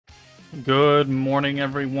Good morning,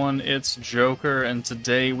 everyone. It's Joker, and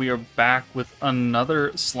today we are back with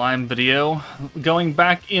another slime video, going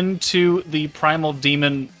back into the Primal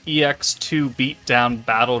Demon EX2 Beatdown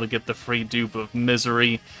battle to get the free dupe of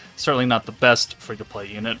Misery. Certainly not the best free-to-play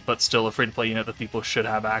unit, but still a free-to-play unit that people should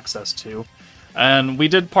have access to. And we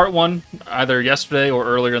did part one either yesterday or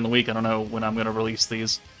earlier in the week. I don't know when I'm going to release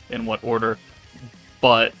these, in what order,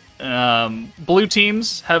 but blue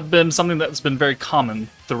teams have been something that's been very common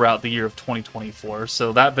throughout the year of 2024,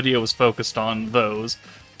 so that video was focused on those.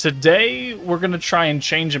 Today, we're going to try and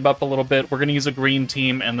change them up a little bit. We're going to use a green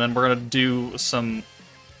team, and then we're going to do some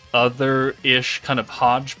other-ish kind of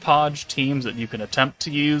hodgepodge teams that you can attempt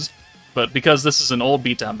to use. But because this is an old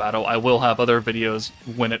beatdown battle, I will have other videos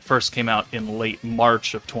when it first came out in late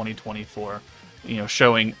March of 2024,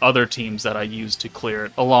 showing other teams that I used to clear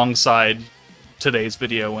it, alongside today's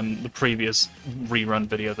video and the previous rerun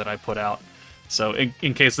video that I put out. So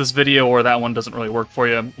in case this video or that one doesn't really work for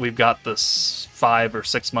you, we've got this 5 or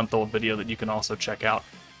 6 month old video that you can also check out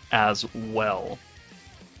as well.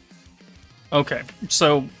 Okay,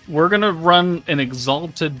 so we're gonna run an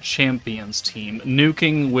Exalted Champions team,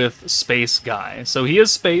 nuking with Space Guy. So he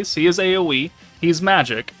is Space, he is AoE, he's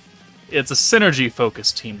magic. It's a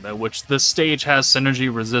synergy-focused team, though, which this stage has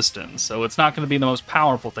synergy resistance, so it's not going to be the most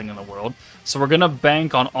powerful thing in the world. So we're going to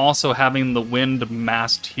bank on also having the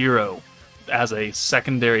Wind-masked hero as a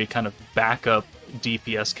secondary kind of backup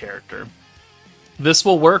DPS character. This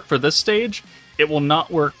will work for this stage. It will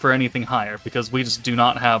not work for anything higher, because we just do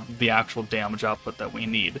not have the actual damage output that we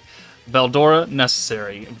need. Veldora,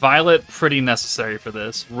 necessary. Violet, pretty necessary for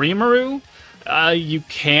this. Rimuru, you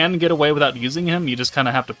can get away without using him. You just kind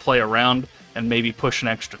of have to play around and maybe push an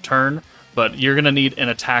extra turn, but you're going to need an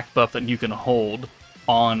attack buff that you can hold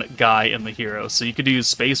on Guy and the hero. So you could use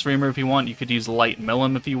Space Reamer if you want, you could use Light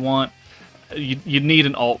Milim if you want. You need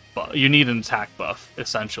an alt buff, you need an attack buff,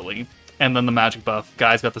 essentially. And then the magic buff.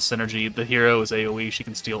 Guy's got the synergy, the hero is AoE, she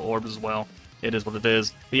can steal orbs as well. It is what it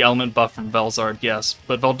is. The element buff from Velzard, yes,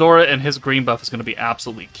 but Veldora and his green buff is going to be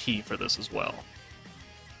absolutely key for this as well.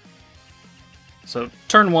 So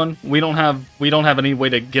turn one, we don't have any way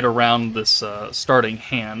to get around this starting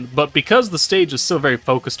hand, but because the stage is so very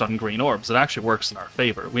focused on green orbs, it actually works in our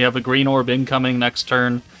favor. We have a green orb incoming next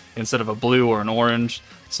turn instead of a blue or an orange,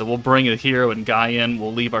 so we'll bring a hero and Guy in,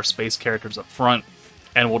 we'll leave our space characters up front,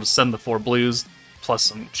 and we'll just send the 4 blues, plus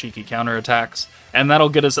some cheeky counterattacks, and that'll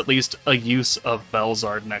get us at least a use of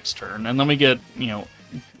Velzard next turn, and then we get,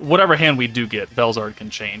 whatever hand we do get, Velzard can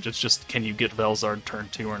change. It's just, can you get Velzard turn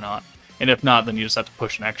 2 or not? And if not, then you just have to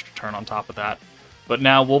push an extra turn on top of that. But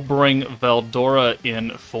now we'll bring Veldora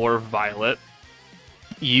in for Violet,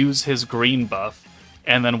 use his green buff,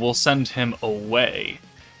 and then we'll send him away.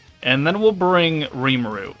 And then we'll bring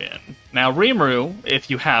Rimuru in. Now Rimuru,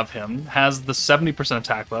 if you have him, has the 70%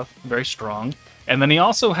 attack buff, very strong. And then he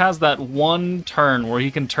also has that one turn where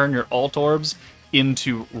he can turn your alt orbs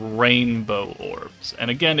into rainbow orbs.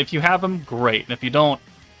 And again, if you have him, great. And if you don't,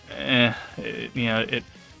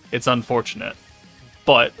 it's unfortunate.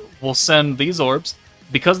 But we'll send these orbs.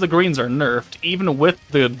 Because the greens are nerfed, even with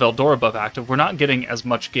the Veldora buff active, we're not getting as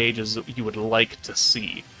much gauge as you would like to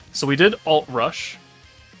see. So we did Alt Rush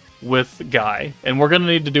with Guy, and we're going to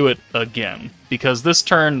need to do it again. Because this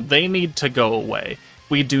turn, they need to go away.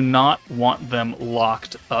 We do not want them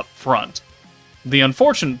locked up front. The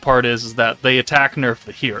unfortunate part is that they attack nerf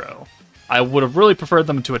the hero. I would have really preferred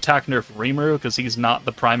them to attack nerf Rimuru, because he's not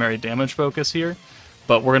the primary damage focus here.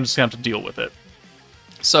 But we're just going to have to deal with it.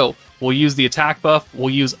 So, we'll use the attack buff, we'll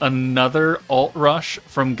use another Alt Rush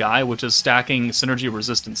from Guy, which is stacking synergy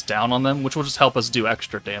resistance down on them, which will just help us do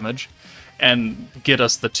extra damage, and get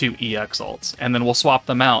us the 2 EX alts. And then we'll swap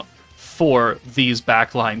them out for these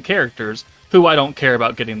backline characters, who I don't care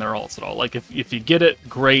about getting their alts at all. Like, if you get it,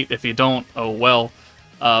 great. If you don't, oh well.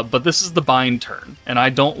 But this is the bind turn, and I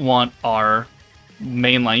don't want our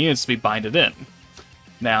mainline units to be binded in.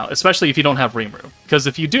 Now, especially if you don't have Rimuru. Because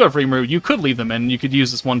if you do have Rimuru, you could leave them in, you could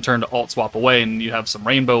use this one turn to alt swap away, and you have some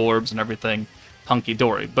rainbow orbs and everything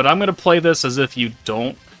hunky-dory. But I'm going to play this as if you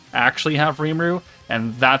don't actually have Rimuru,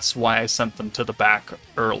 and that's why I sent them to the back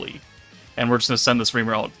early. And we're just going to send this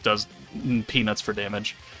Rimuru out, it does peanuts for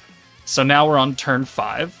damage. So now we're on turn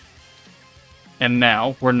 5. And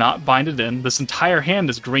now we're not binded in. This entire hand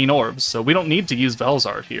is green orbs, so we don't need to use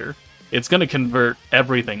Velzard here. It's going to convert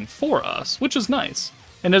everything for us, which is nice.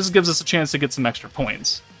 And this gives us a chance to get some extra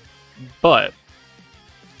points. But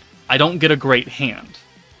I don't get a great hand.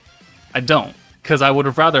 I don't. Because I would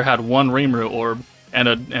have rather had one Rimuru orb and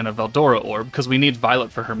a Veldora orb, because we need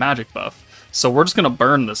Violet for her magic buff. So we're just going to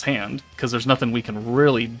burn this hand, because there's nothing we can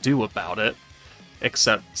really do about it.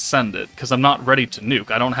 except send it, because I'm not ready to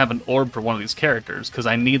nuke. I don't have an orb for one of these characters, because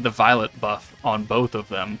I need the violet buff on both of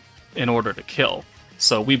them in order to kill.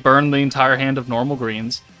 So we burn the entire hand of normal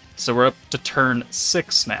greens, so we're up to turn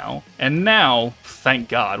 6 now. And now, thank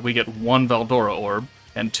God, we get 1 Veldora orb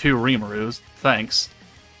and 2 Rimarus. Thanks.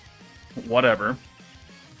 Whatever.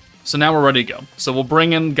 So now we're ready to go. So we'll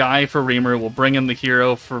bring in Guy for Rimuru, we'll bring in the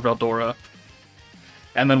hero for Veldora,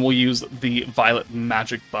 and then we'll use the Violet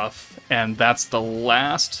Magic buff, and that's the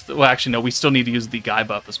last... Well, actually, no, we still need to use the Guy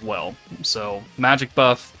buff as well. So, Magic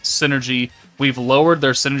buff, Synergy, we've lowered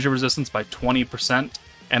their Synergy resistance by 20%,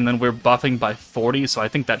 and then we're buffing by 40, so I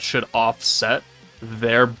think that should offset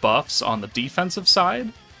their buffs on the defensive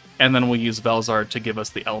side, and then we'll use Velzard to give us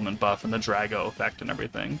the Element buff and the Drago effect and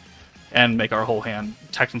everything, and make our whole hand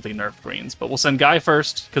technically nerf greens. But we'll send Guy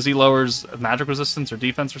first, because he lowers magic resistance or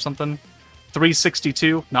defense or something.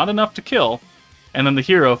 362, not enough to kill. And then the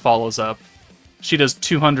hero follows up. She does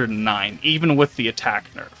 209, even with the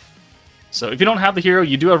attack nerf. So if you don't have the hero,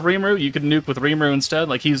 you do have Rimuru, you could nuke with Rimuru instead.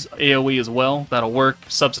 Like, he's AoE as well, that'll work.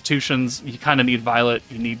 Substitutions, you kind of need Violet,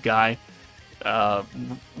 you need Guy.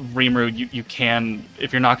 Rimuru, you can,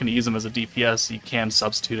 if you're not going to use him as a DPS, you can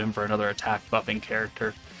substitute him for another attack buffing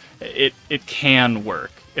character. It can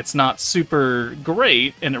work. It's not super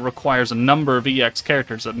great, and it requires a number of EX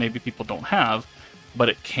characters that maybe people don't have, but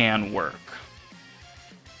it can work.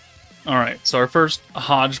 Alright, so our first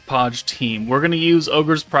hodgepodge team. We're going to use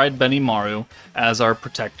Ogre's Pride Benimaru as our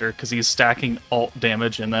protector, because he's stacking ult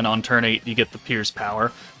damage, and then on turn 8 you get the Pierce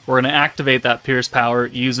power. We're going to activate that Pierce power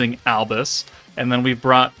using Albus, and then we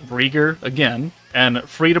brought Rieger again, and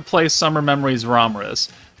free-to-play Summer Memories Ramrus.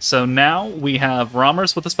 So now we have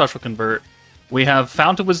Ramrus with a special convert, we have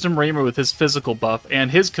Fount of Wisdom Reimer with his physical buff and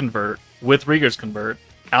his convert with Rieger's convert.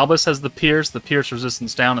 Albus has the Pierce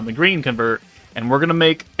resistance down, and the green convert, and we're going to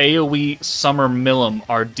make AoE Summer Milim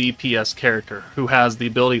our DPS character, who has the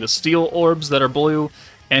ability to steal orbs that are blue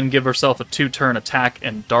and give herself a 2-turn attack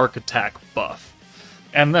and dark attack buff.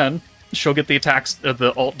 And then she'll get the attacks,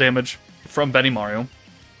 the ult damage from Benimaru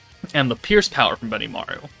and the Pierce power from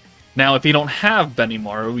Benimaru. Now, if you don't have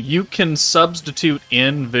Benimaru, you can substitute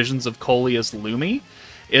in Visions of Coleus Lumi.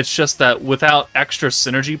 It's just that without extra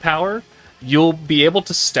synergy power, you'll be able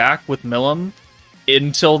to stack with Milim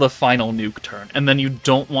until the final nuke turn, and then you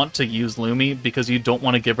don't want to use Lumi because you don't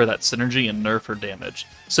want to give her that synergy and nerf her damage.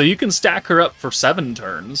 So you can stack her up for 7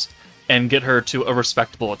 turns and get her to a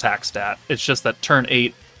respectable attack stat. It's just that turn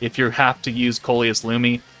 8, if you have to use Coleus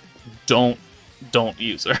Lumi, don't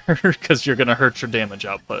use her, because you're going to hurt your damage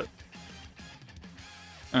output.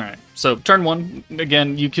 Alright, so turn 1,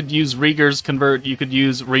 again, you could use Rieger's convert, you could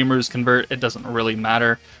use Rimuru's convert, it doesn't really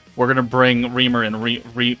matter. We're going to bring Rimuru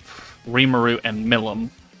and Milim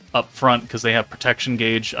up front, because they have protection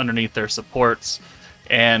gauge underneath their supports,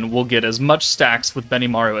 and we'll get as much stacks with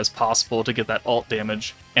Benimaru as possible to get that ult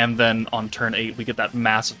damage, and then on turn 8 we get that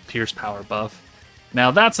massive Pierce power buff. Now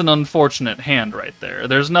that's an unfortunate hand right there.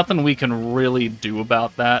 There's nothing we can really do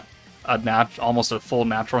about that, almost a full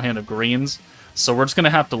natural hand of greens. So we're just going to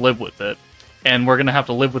have to live with it. And we're going to have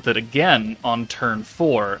to live with it again on turn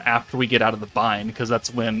 4 after we get out of the bind, because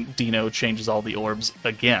that's when Dino changes all the orbs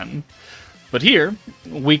again. But here,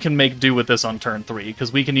 we can make do with this on turn 3,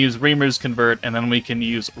 because we can use Rimuru's convert, and then we can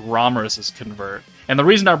use Ramrus's convert. And the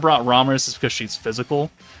reason I brought Ramrus is because she's physical.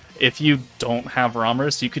 If you don't have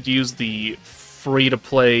Ramrus, you could use the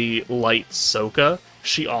free-to-play light Soka.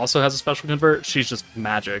 She also has a special convert. She's just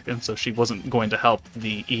magic, and so she wasn't going to help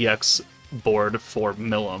the EX board for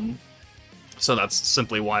Milim. So that's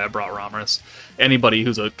simply why I brought Ramrus. Anybody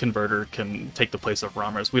who's a converter can take the place of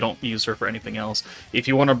Ramrus. We don't use her for anything else. If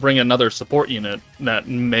you want to bring another support unit that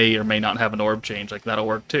may or may not have an orb change, like, that'll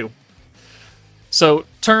work too. So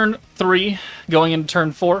turn 3, going into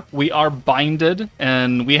turn 4, we are binded,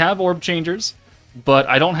 and we have orb changers, but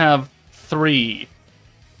I don't have the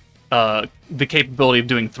capability of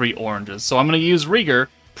doing 3 oranges. So I'm going to use Rieger,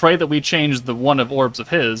 pray that we change the one of orbs of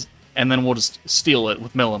his, and then we'll just steal it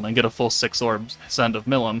with Milim and get a full 6 orbs send of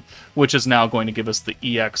Milim, which is now going to give us the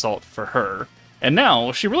EX ult for her. And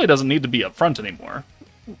now, she really doesn't need to be up front anymore.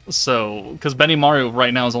 So, because Benimaru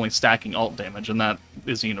right now is only stacking ult damage, and that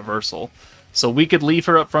is universal. So we could leave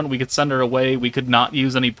her up front, we could send her away, we could not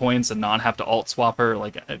use any points and not have to ult swap her,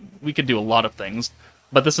 like, we could do a lot of things.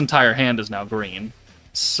 But this entire hand is now green.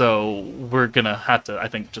 So we're gonna have to, I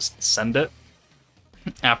think, just send it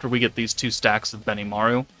after we get these 2 stacks of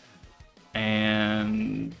Benimaru.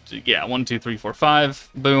 And yeah, 1, 2, 3, 4, 5,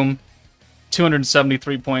 boom,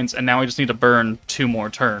 273 points, and now we just need to burn 2 more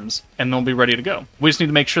turns, and they'll be ready to go. We just need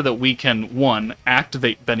to make sure that we can, 1,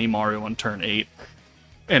 activate Benimaru on turn 8,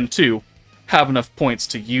 and 2, have enough points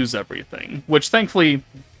to use everything, which thankfully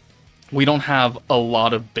we don't have a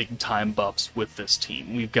lot of big-time buffs with this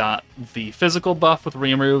team. We've got the physical buff with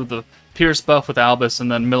Rimuru, the Pierce buff with Albus,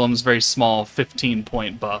 and then Milim's very small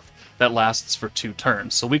 15-point buff that lasts for 2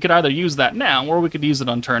 turns. So we could either use that now, or we could use it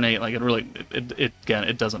on turn 8. Like, again,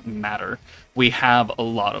 it doesn't matter. We have a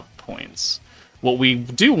lot of points. What we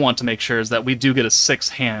do want to make sure is that we do get a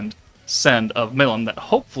 6-hand send of Milim that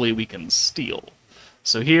hopefully we can steal.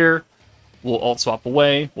 So here, we'll alt swap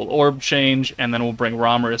away, we'll orb change, and then we'll bring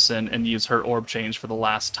Romorus in and use her orb change for the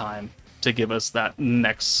last time to give us that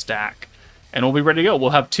next stack. And we'll be ready to go. We'll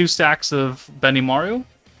have 2 stacks of Benimaru.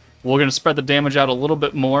 We're going to spread the damage out a little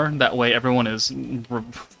bit more. That way everyone is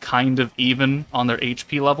kind of even on their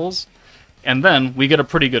HP levels. And then we get a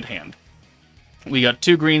pretty good hand. We got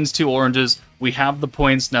 2 greens, 2 oranges. We have the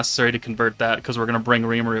points necessary to convert that because we're going to bring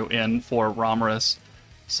Rimuru in for Romorus.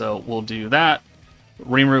 So we'll do that.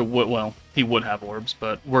 Rimuru, well, he would have orbs,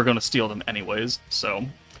 but we're going to steal them anyways. So,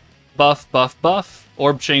 buff, buff, buff,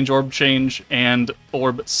 orb change, and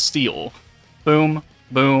orb steal. Boom,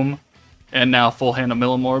 boom, and now full hand of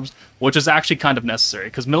Milim orbs, which is actually kind of necessary,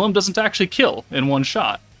 because Milim doesn't actually kill in one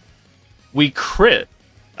shot. We crit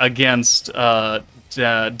against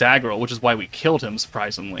Daggerel, which is why we killed him,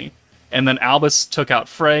 surprisingly. And then Albus took out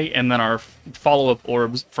Frey, and then our follow-up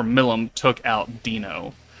orbs from Milim took out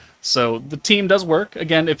Dino. So the team does work.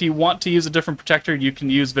 Again, if you want to use a different protector, you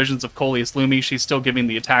can use Visions of Coleus Lumi. She's still giving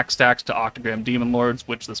the attack stacks to Octagram Demon Lords,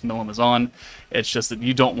 which this Milim is on. It's just that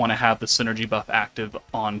you don't want to have the synergy buff active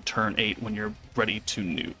on turn 8 when you're ready to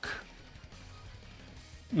nuke.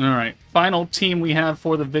 Alright, final team we have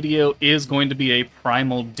for the video is going to be a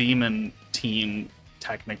Primal Demon team,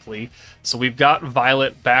 technically. So we've got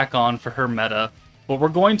Violet back on for her meta. But we're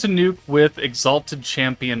going to nuke with Exalted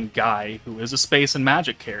Champion Guy, who is a space and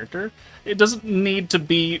magic character. It doesn't need to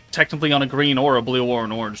be technically on a green or a blue or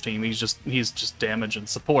an orange team. He's just damage and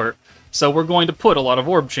support. So we're going to put a lot of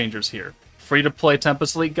orb changers here. Free-to-play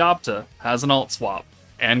Tempest Elite Gobta has an alt swap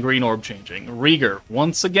and green orb changing. Rieger,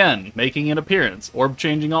 once again, making an appearance. Orb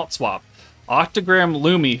changing alt swap. Octagram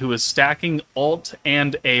Lumi, who is stacking alt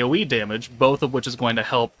and AoE damage, both of which is going to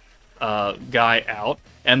help Guy out.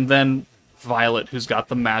 And then Violet, who's got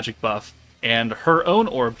the magic buff and her own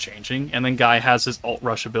orb changing, and then Guy has his alt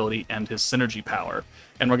rush ability and his synergy power.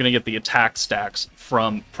 And we're going to get the attack stacks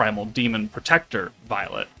from Primal Demon Protector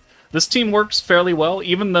Violet. This team works fairly well.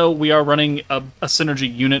 Even though we are running a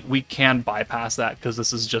synergy unit, we can bypass that because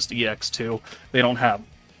this is just EX2. They don't have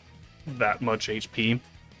that much HP.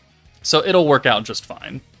 So it'll work out just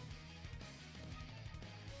fine.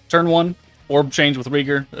 Turn 1. Orb change with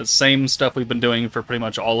Rieger, the same stuff we've been doing for pretty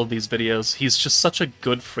much all of these videos. He's just such a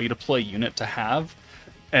good free-to-play unit to have,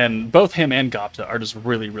 and both him and Gobta are just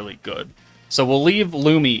really, really good. So we'll leave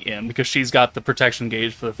Lumi in, because she's got the protection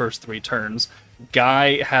gauge for the first 3 turns.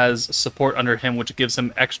 Guy has support under him, which gives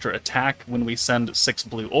him extra attack when we send 6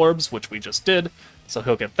 blue orbs, which we just did, so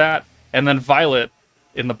he'll get that. And then Violet,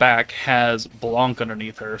 in the back, has Blanc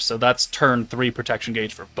underneath her, so that's turn 3 protection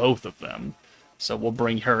gauge for both of them. So we'll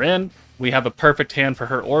bring her in. We have a perfect hand for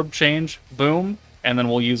her orb change. Boom. And then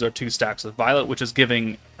we'll use our 2 stacks of Violet, which is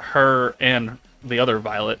giving her and the other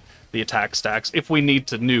Violet the attack stacks if we need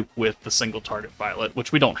to nuke with the single target Violet,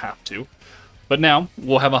 which we don't have to. But now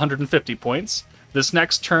we'll have 150 points. This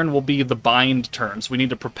next turn will be the bind turn, so we need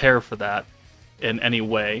to prepare for that in any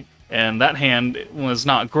way. And that hand was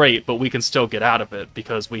not great, but we can still get out of it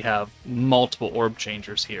because we have multiple orb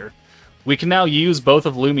changers here. We can now use both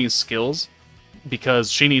of Lumi's skills,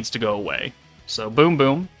 because she needs to go away. So boom,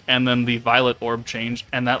 boom, and then the Violet orb change,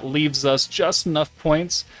 and that leaves us just enough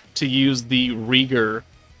points to use the Rieger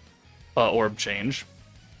orb change.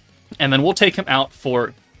 And then we'll take him out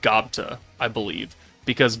for Gobta, I believe,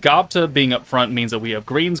 because Gobta being up front means that we have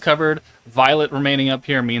greens covered, Violet remaining up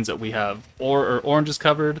here means that we have oranges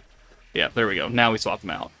covered. Yeah, there we go, now we swap them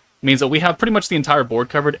out. Means that we have pretty much the entire board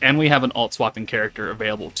covered, and we have an alt swapping character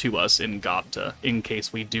available to us in Gobta, in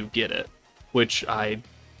case we do get it. Which I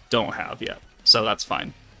don't have yet, so that's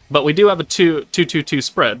fine. But we do have a 2-2-2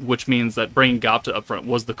 spread, which means that bringing Gobta up front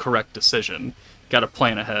was the correct decision. Got to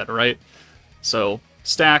plan ahead, right? So,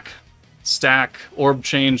 stack, orb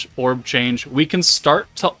change. We can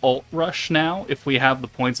start to alt rush now if we have the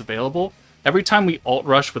points available. Every time we alt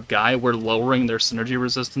rush with Guy, we're lowering their synergy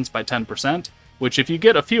resistance by 10%, which if you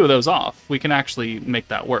get a few of those off, we can actually make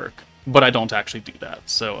that work. But I don't actually do that,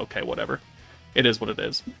 so okay, whatever. It is what it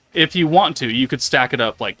is. If you want to, you could stack it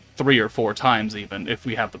up like 3 or 4 times even if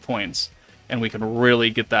we have the points, and we can really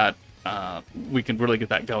get that.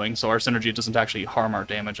 Going, so our synergy doesn't actually harm our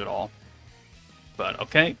damage at all. But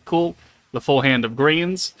okay, cool. The full hand of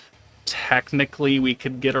greens technically we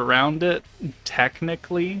could get around it.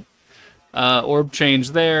 Technically. Orb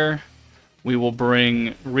change there. We will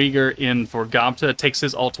bring Rieger in for Gobta. It takes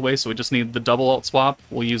his ult away, so we just need the double ult swap.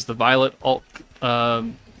 We'll use the Violet ult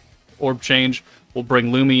orb change. We'll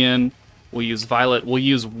bring Lumi in. We'll use Violet. We'll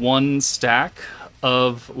use 1 stack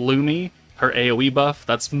of Lumi, her AoE buff.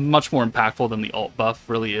 That's much more impactful than the ult buff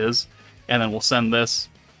really is. And then we'll send this.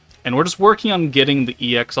 And we're just working on getting the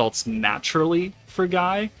EX ults naturally for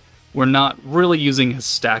Guy. We're not really using his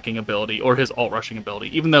stacking ability or his ult rushing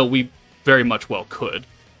ability, even though we very much well could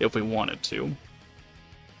if we wanted to.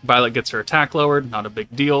 Violet gets her attack lowered, not a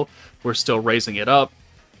big deal. We're still raising it up.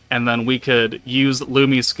 And then we could use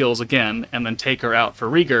Lumi's skills again and then take her out for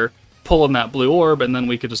Rieger, pull in that blue orb, and then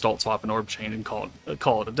we could just ult swap an orb chain and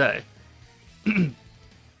call it a day.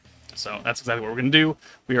 So that's exactly what we're going to do.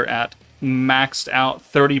 We are at maxed out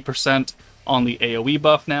 30% on the AoE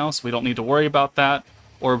buff now, so we don't need to worry about that.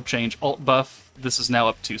 Orb change ult buff. This is now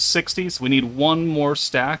up to 60, so we need 1 more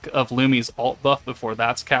stack of Lumi's ult buff before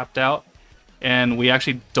that's capped out. And we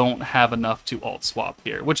actually don't have enough to ult swap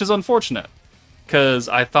here, which is unfortunate, because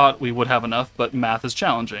I thought we would have enough, but math is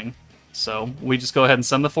challenging. So we just go ahead and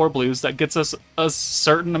send the 4 blues. That gets us a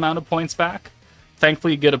certain amount of points back.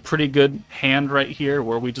 Thankfully, you get a pretty good hand right here,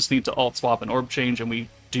 where we just need to ult swap an orb change, and we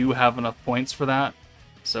do have enough points for that.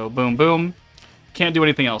 So boom, boom. Can't do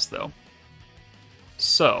anything else, though.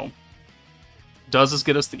 So, does this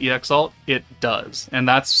get us the EX ult? It does. And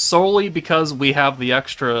that's solely because we have the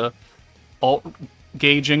extra ult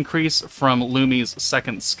gauge increase from Lumi's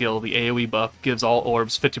second skill. The AoE buff gives all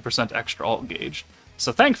orbs 50% extra ult gauge.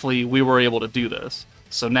 So thankfully, we were able to do this.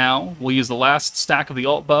 So now, we'll use the last stack of the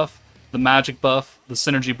ult buff, the magic buff, the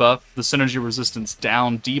synergy resistance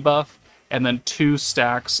down debuff, and then 2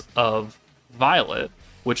 stacks of Violet,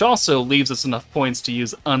 which also leaves us enough points to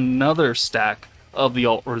use another stack of the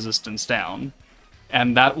ult resistance down.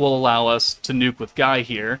 And that will allow us to nuke with Guy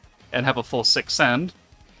here and have a full 6 send.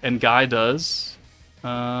 And Guy does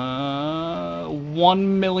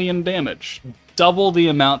 1 million damage, double the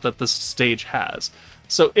amount that this stage has.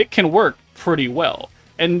 So it can work pretty well.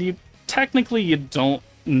 And technically you don't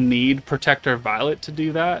need Protector Violet to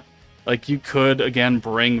do that. Like, you could, again,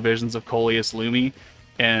 bring Visions of Coleus Lumi,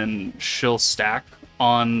 and she'll stack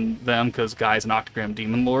on them because Guy's an Octagram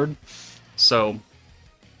Demon Lord. So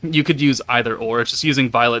you could use either or. It's just using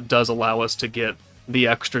Violet does allow us to get the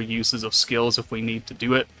extra uses of skills if we need to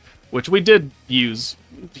do it, which we did use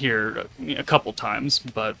here a couple times,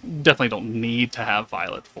 but definitely don't need to have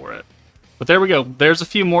Violet for it. But there we go. There's a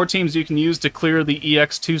few more teams you can use to clear the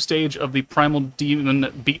EX2 stage of the Primal Demon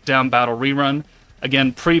Beatdown Battle Rerun.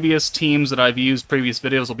 Again, previous teams that I've used, previous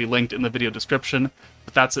videos will be linked in the video description.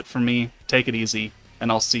 But that's it for me. Take it easy,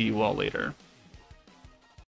 and I'll see you all later.